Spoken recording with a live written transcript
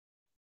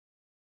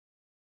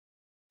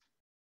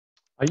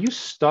Are you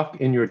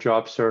stuck in your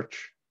job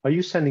search? Are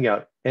you sending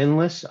out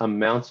endless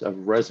amounts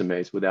of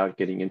resumes without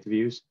getting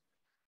interviews?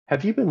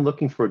 Have you been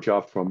looking for a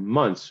job for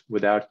months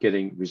without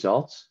getting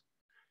results?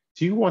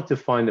 Do you want to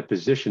find a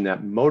position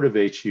that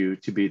motivates you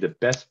to be the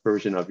best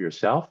version of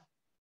yourself?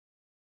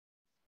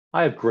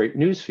 I have great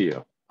news for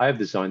you. I have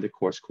designed a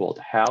course called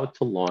How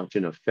to Launch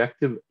an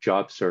Effective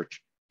Job Search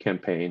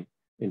Campaign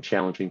in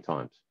Challenging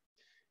Times.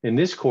 In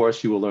this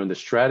course, you will learn the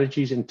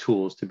strategies and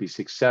tools to be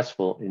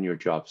successful in your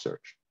job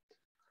search.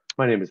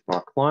 My name is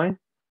Mark Klein.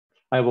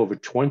 I have over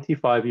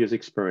 25 years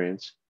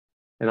experience,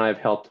 and I have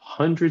helped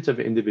hundreds of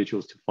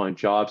individuals to find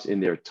jobs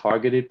in their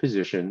targeted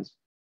positions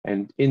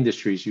and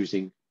industries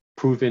using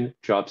proven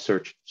job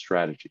search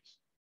strategies.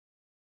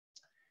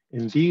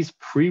 In these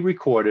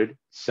pre-recorded,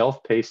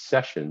 self-paced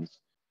sessions,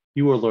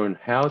 you will learn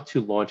how to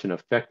launch an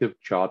effective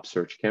job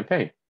search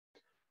campaign.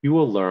 You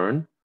will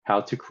learn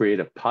how to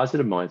create a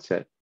positive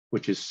mindset,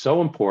 which is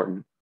so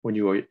important when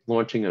you are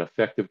launching an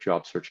effective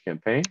job search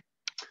campaign.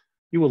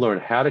 You will learn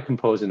how to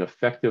compose an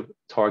effective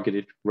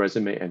targeted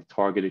resume and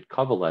targeted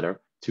cover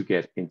letter to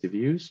get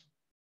interviews.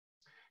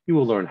 You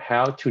will learn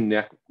how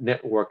to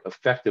network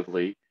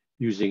effectively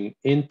using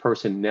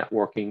in-person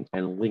networking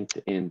and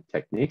LinkedIn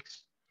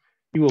techniques.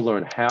 You will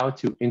learn how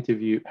to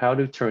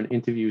turn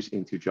interviews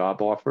into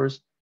job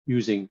offers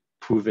using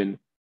proven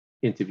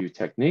interview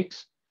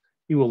techniques.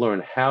 You will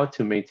learn how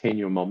to maintain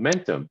your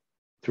momentum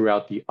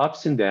throughout the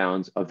ups and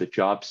downs of the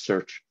job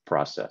search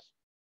process.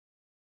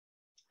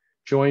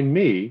 Join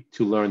me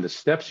to learn the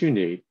steps you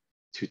need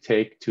to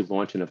take to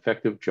launch an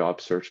effective job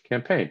search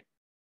campaign.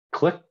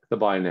 Click the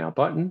Buy Now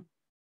button,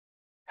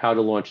 How to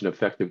Launch an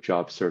Effective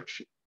Job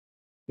Search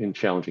in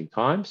Challenging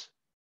Times.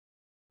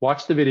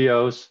 Watch the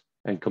videos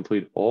and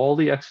complete all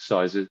the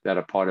exercises that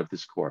are part of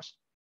this course.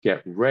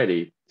 Get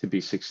ready to be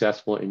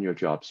successful in your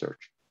job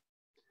search.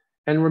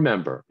 And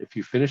remember, if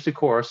you finish the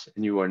course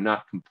and you are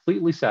not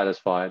completely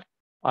satisfied,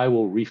 I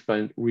will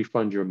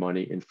refund your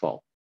money in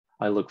full.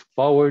 I look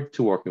forward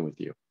to working with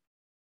you.